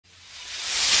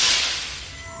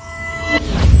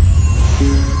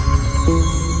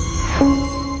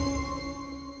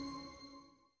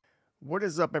What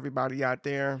is up, everybody out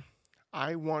there?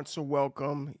 I want to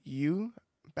welcome you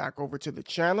back over to the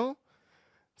channel.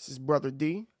 This is Brother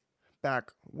D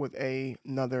back with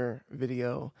another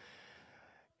video.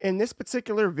 In this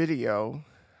particular video,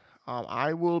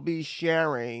 I will be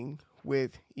sharing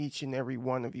with each and every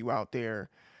one of you out there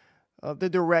the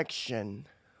direction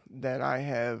that I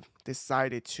have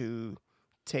decided to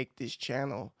take this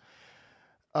channel.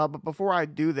 But before I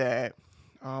do that,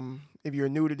 if you're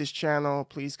new to this channel,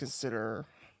 please consider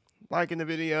liking the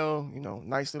video,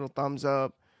 nice little thumbs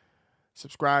up.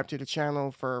 Subscribe to the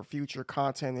channel for future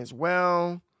content as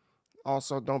well.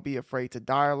 Also, don't be afraid to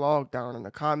dialogue down in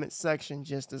the comment section,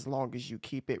 just as long as you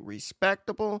keep it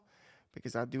respectable,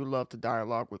 because I do love to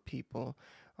dialogue with people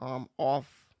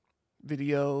off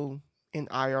video, in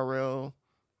IRL.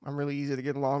 I'm really easy to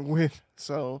get along with.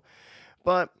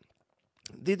 But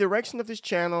the direction of this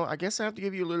channel, I guess I have to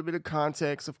give you a little bit of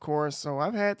context, of course. So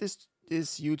I've had this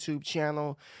YouTube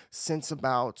channel since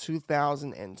about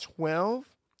 2012,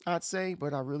 I'd say,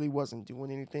 but I really wasn't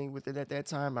doing anything with it at that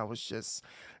time. I was just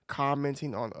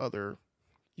commenting on other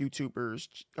YouTubers'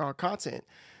 content.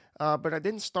 But I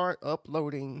didn't start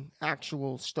uploading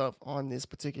actual stuff on this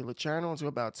particular channel until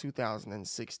about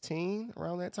 2016,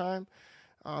 around that time.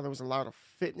 There was a lot of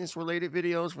fitness related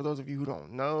videos. For those of you who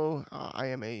don't know, I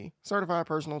am a certified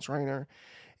personal trainer,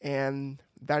 and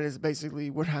that is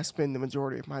basically what I spend the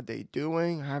majority of my day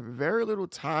doing. I have very little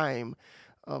time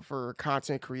for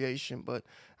content creation, but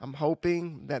I'm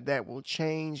hoping that that will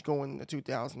change going into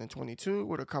 2022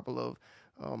 with a couple of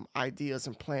ideas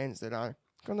and plans that I'm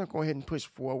going to go ahead and push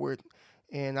forward.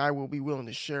 And I will be willing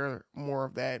to share more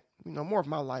of that, more of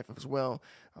my life as well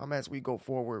as we go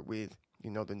forward with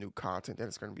the new content that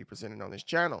is going to be presented on this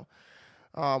channel.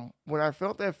 When I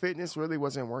felt that fitness really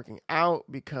wasn't working out,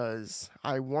 because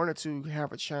I wanted to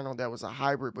have a channel that was a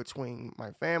hybrid between my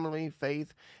family,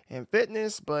 faith, and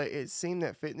fitness, but it seemed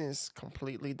that fitness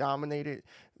completely dominated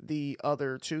the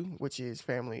other two, which is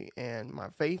family and my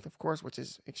faith, of course, which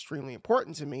is extremely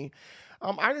important to me.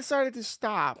 I decided to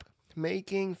stop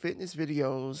making fitness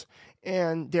videos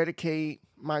and dedicate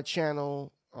my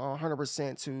channel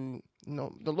 100% to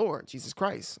the Lord Jesus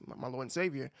Christ, my Lord and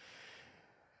Savior.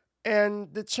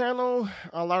 And the channel,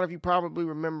 a lot of you probably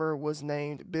remember, was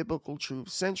named Biblical Truth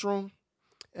Central,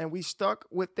 and we stuck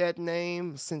with that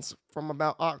name from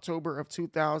about October of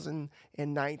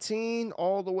 2019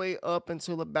 all the way up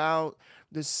until about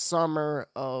the summer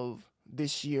of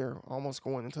this year, almost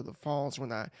going into the falls,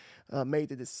 when I made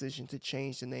the decision to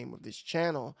change the name of this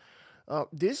channel.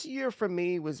 This year for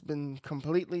me was been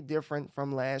completely different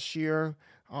from last year.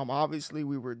 Obviously,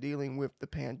 we were dealing with the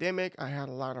pandemic. I had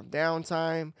a lot of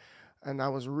downtime, and I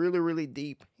was really, really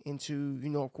deep into,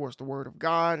 of course, the Word of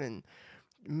God, and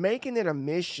making it a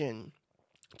mission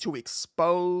to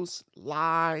expose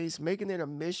lies, making it a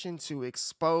mission to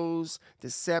expose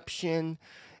deception.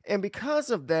 And because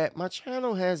of that, my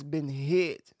channel has been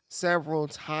hit several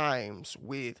times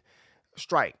with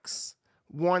strikes.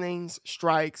 Warnings,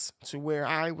 strikes, to where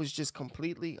I was just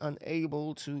completely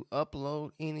unable to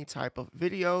upload any type of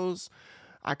videos.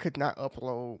 I could not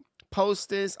upload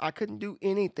posts. I couldn't do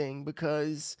anything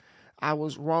because I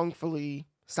was wrongfully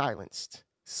silenced.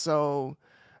 So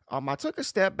I took a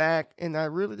step back and I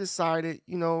really decided,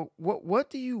 what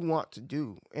do you want to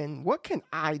do? And what can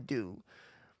I do,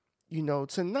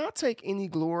 to not take any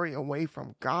glory away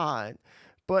from God,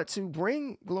 but to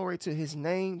bring glory to his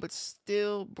name, but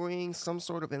still bring some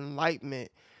sort of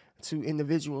enlightenment to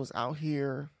individuals out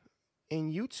here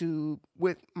in YouTube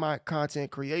with my content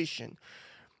creation.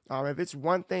 If it's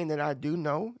one thing that I do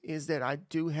know, is that I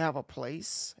do have a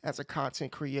place as a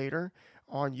content creator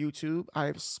on YouTube.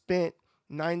 I've spent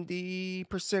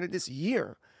 90% of this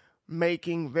year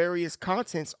making various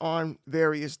contents on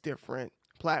various different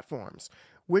platforms,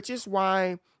 which is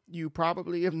why you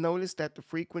probably have noticed that the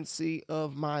frequency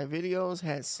of my videos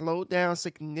has slowed down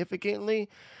significantly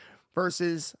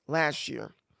versus last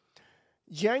year.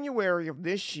 January of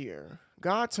this year,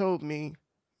 God told me,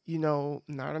 not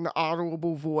an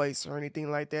audible voice or anything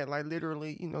like that, like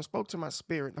literally, spoke to my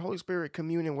spirit, the Holy Spirit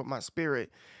communing with my spirit,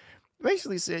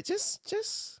 basically said,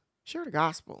 just share the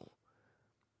gospel.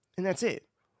 And that's it.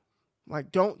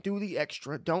 Like, don't do the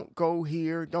extra. Don't go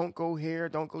here. Don't go here.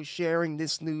 Don't go sharing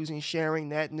this news and sharing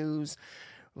that news.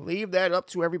 Leave that up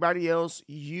to everybody else.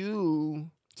 You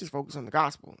just focus on the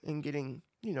gospel and getting,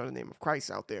 the name of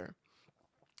Christ out there.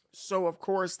 So, of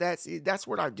course, that's it. That's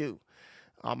what I do.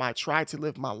 I try to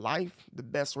live my life the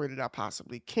best way that I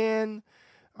possibly can.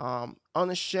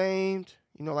 Unashamed,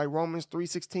 like Romans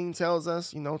 3:16 tells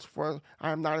us, for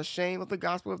I am not ashamed of the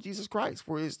gospel of Jesus Christ,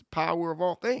 for it is the power of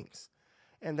all things.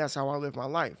 And that's how I live my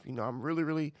life. I'm really,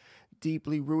 really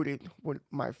deeply rooted with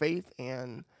my faith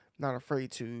and not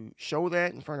afraid to show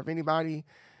that in front of anybody,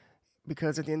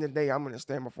 because at the end of the day, I'm going to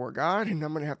stand before God and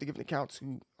I'm going to have to give an account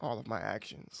to all of my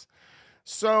actions.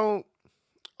 So,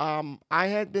 um, I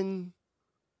had been,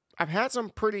 I've had some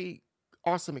pretty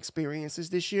awesome experiences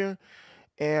this year,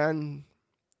 and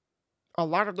a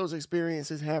lot of those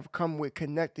experiences have come with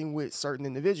connecting with certain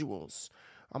individuals.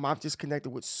 I've just connected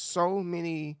with so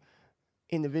many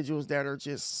individuals that are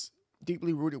just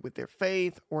deeply rooted with their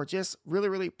faith, or just really,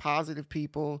 really positive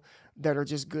people that are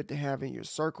just good to have in your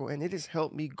circle. And it has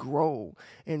helped me grow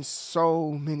in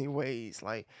so many ways.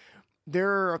 Like,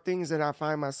 there are things that I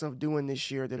find myself doing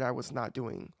this year that I was not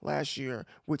doing last year,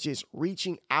 which is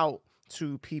reaching out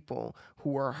to people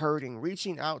who are hurting,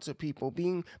 reaching out to people,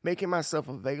 making myself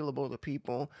available to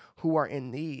people who are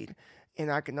in need.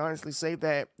 And I can honestly say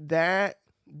that that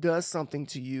does something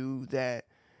to you that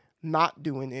not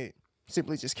doing it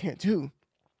simply just can't do.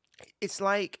 It's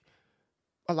like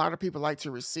a lot of people like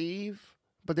to receive,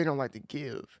 but they don't like to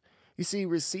give. You see,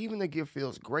 receiving the gift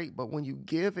feels great, but when you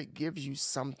give, it gives you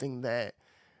something that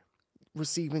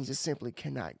receiving just simply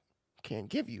can't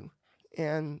give you.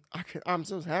 And I'm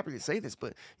so happy to say this,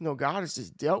 but God has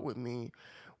just dealt with me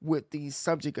with the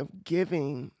subject of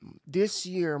giving this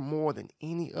year more than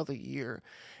any other year.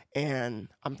 And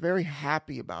I'm very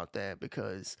happy about that,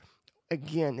 because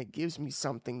again, it gives me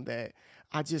something that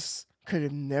I just could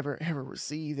have never ever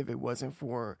received if it wasn't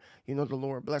for, the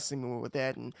Lord blessing me with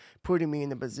that and putting me in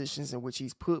the positions in which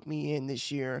He's put me in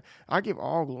this year. I give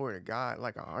all glory to God,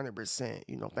 like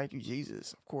 100%. Thank you,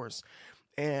 Jesus, of course.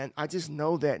 And I just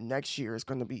know that next year is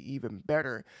going to be even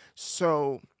better.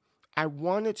 So I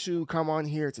wanted to come on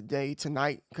here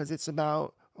tonight, because it's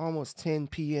about almost 10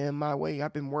 p.m. my way.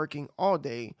 I've been working all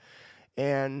day,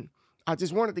 and I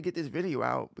just wanted to get this video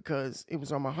out because it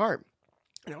was on my heart.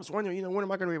 And I was wondering, when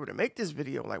am I going to be able to make this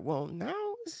video? Like, well, now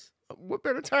what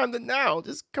better time than now?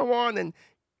 Just come on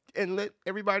and let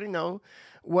everybody know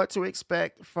what to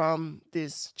expect from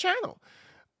this channel.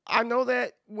 I know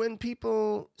that when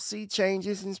people see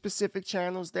changes in specific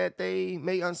channels, that they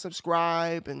may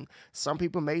unsubscribe, and some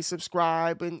people may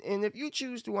subscribe. And if you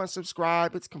choose to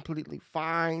unsubscribe, it's completely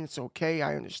fine. It's okay.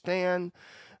 I understand.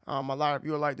 A lot of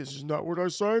you are like, this is not what I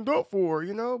signed up for,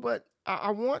 but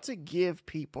I want to give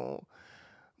people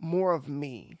more of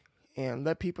me and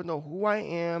let people know who I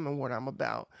am and what I'm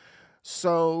about.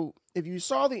 So if you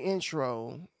saw the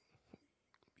intro,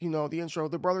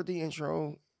 the Brother D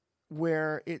intro,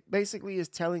 where it basically is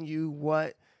telling you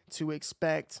what to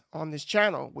expect on this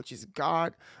channel, which is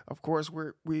God. Of course,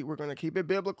 we're going to keep it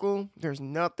biblical. There's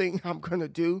nothing I'm going to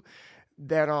do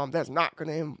that's not going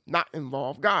to not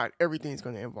involve God. Everything's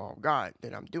going to involve God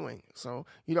that I'm doing. So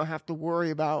you don't have to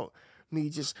worry about me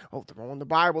just throwing the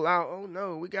Bible out. Oh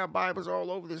no, we got Bibles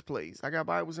all over this place. I got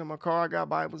Bibles in my car. I got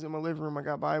Bibles in my living room. I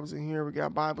got Bibles in here. We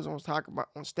got Bibles on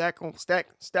stacks on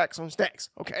stacks.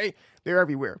 Okay, they're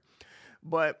everywhere.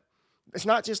 But it's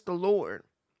not just the Lord.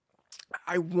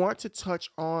 I want to touch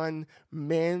on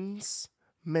men's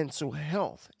mental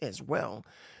health as well.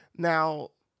 Now,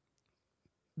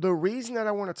 the reason that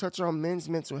I want to touch on men's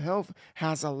mental health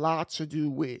has a lot to do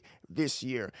with this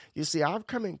year. You see, I've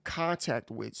come in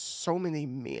contact with so many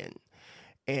men,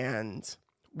 and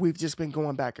we've just been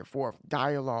going back and forth,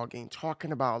 dialoguing,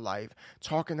 talking about life,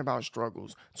 talking about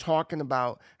struggles, talking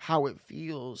about how it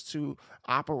feels to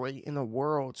operate in a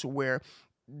world to where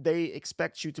they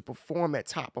expect you to perform at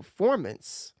top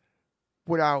performance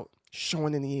without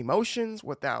showing any emotions,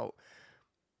 without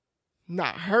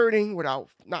not hurting, without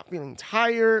not feeling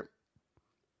tired.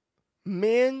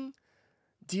 Men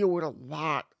deal with a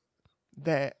lot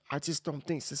that I just don't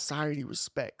think society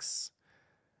respects.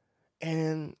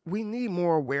 And we need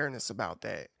more awareness about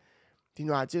that.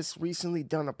 I just recently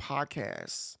done a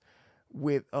podcast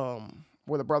with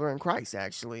a brother in Christ,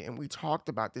 actually, and we talked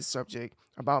about this subject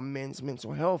about men's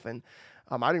mental health. And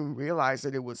I didn't realize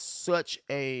that it was such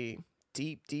a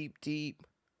deep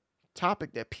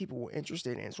topic that people were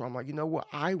interested in. So I'm like, you know what?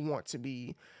 I want to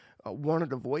be one of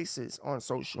the voices on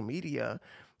social media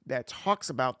that talks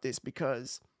about this,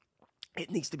 because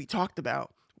it needs to be talked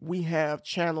about. We have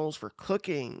channels for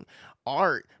cooking,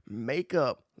 art,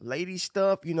 makeup, lady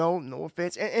stuff, no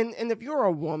offense. And if you're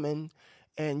a woman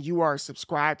and you are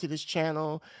subscribed to this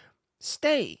channel,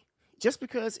 stay. Just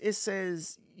because it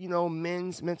says,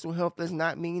 men's mental health does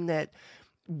not mean that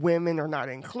women are not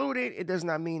included. It does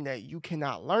not mean that you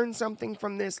cannot learn something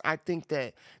from this. I think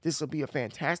that this will be a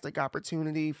fantastic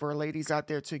opportunity for ladies out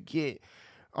there to get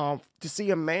to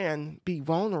see a man be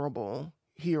vulnerable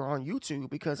here on YouTube,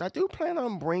 because I do plan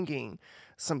on bringing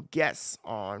some guests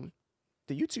on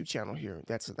the YouTube channel here.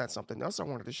 That's something else I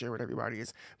wanted to share with everybody,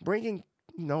 is bringing,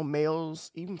 males,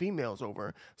 even females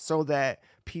over, so that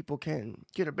people can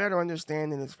get a better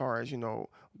understanding as far as,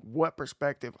 what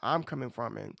perspective I'm coming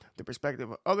from and the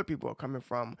perspective of other people are coming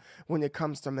from when it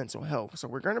comes to mental health. So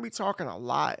we're going to be talking a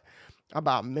lot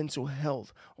about mental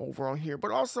health over on here,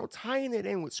 but also tying it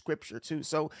in with scripture too.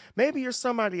 So maybe you're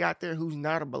somebody out there who's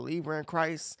not a believer in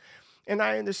Christ. And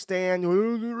I understand,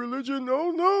 religion,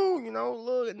 no,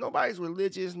 look, nobody's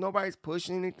religious. Nobody's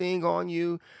pushing anything on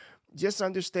you. Just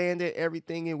understand that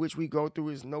everything in which we go through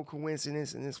is no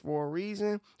coincidence and it's for a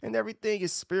reason, and everything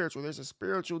is spiritual. There's a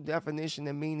spiritual definition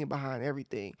and meaning behind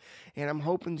everything. And I'm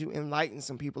hoping to enlighten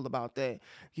some people about that,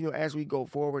 as we go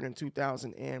forward in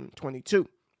 2022.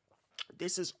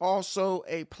 This is also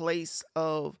a place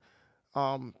of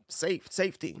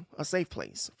safety, a safe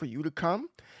place for you to come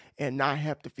and not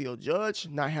have to feel judged,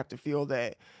 not have to feel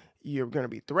that you're going to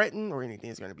be threatened or anything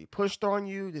is going to be pushed on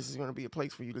you. This is going to be a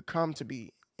place for you to come to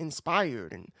be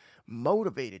inspired and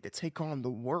motivated to take on the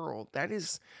world.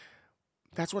 That's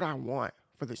what I want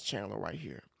for this channel right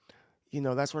here.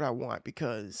 That's what I want,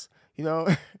 because,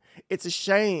 it's a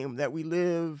shame that we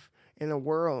live in a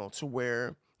world to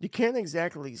where you can't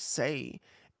exactly say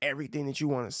everything that you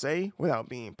want to say without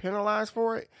being penalized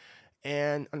for it.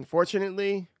 And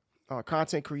unfortunately,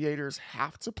 content creators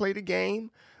have to play the game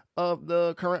of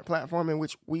the current platform in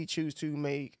which we choose to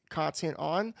make content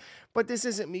on. But this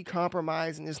isn't me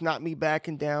compromising. It's not me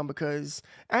backing down, because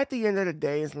at the end of the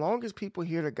day, as long as people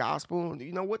hear the gospel,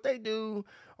 what they do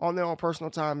on their own personal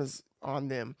time is on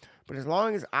them. But as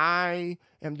long as I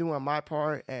am doing my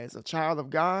part as a child of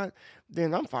God,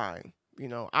 then I'm fine.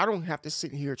 I don't have to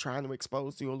sit here trying to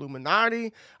expose the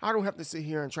Illuminati. I don't have to sit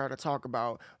here and try to talk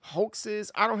about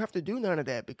hoaxes. I don't have to do none of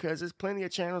that, because there's plenty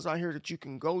of channels out here that you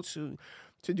can go to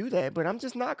do that. But I'm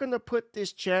just not going to put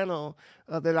this channel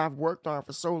that I've worked on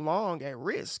for so long at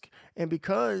risk. And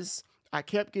because I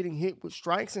kept getting hit with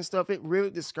strikes and stuff, it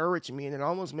really discouraged me, and it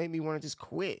almost made me want to just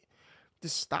quit,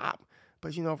 just stop.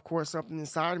 But, of course, something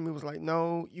inside of me was like,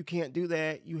 no, you can't do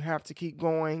that. You have to keep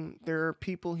going. There are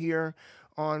people here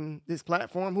on this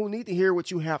platform who need to hear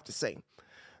what you have to say.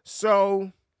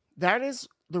 So that is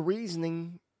the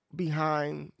reasoning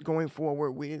behind going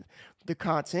forward with the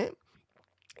content.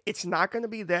 It's not going to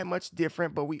be that much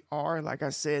different, but we are, like I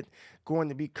said, going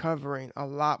to be covering a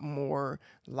lot more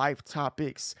life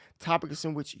topics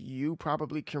in which you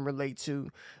probably can relate to.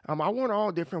 I want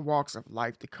all different walks of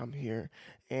life to come here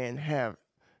and have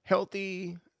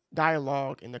healthy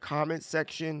dialogue in the comment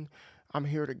section. I'm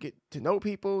here to get to know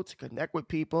people, to connect with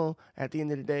people at the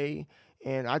end of the day.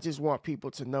 And I just want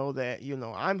people to know that,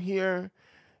 I'm here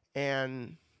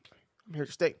and I'm here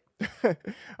to stay.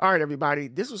 All right, everybody.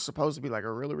 This was supposed to be like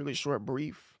a really, really short,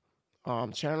 brief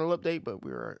channel update, but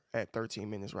we're at 13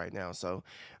 minutes right now. So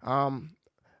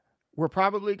we're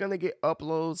probably going to get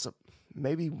uploads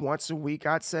maybe once a week,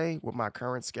 I'd say, with my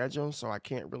current schedule. So I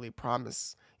can't really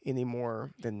promise any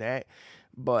more than that.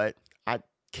 But I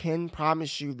can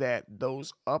promise you that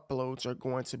those uploads are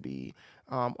going to be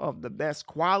of the best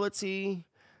quality,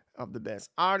 of the best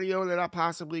audio that I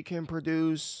possibly can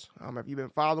produce. If you've been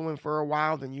following for a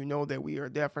while, then you know that we are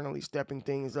definitely stepping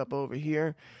things up over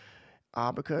here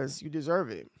because you deserve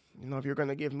it. If you're going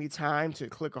to give me time to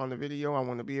click on the video, I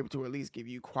want to be able to at least give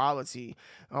you quality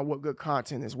with good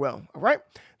content as well. All right.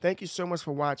 Thank you so much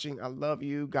for watching. I love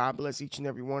you. God bless each and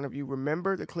every one of you.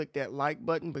 Remember to click that like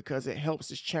button because it helps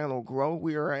this channel grow.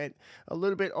 We are at a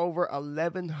little bit over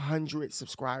 1,100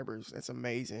 subscribers. That's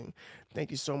amazing. Thank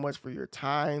you so much for your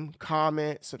time.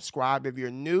 Comment, subscribe if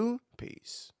you're new.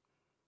 Peace.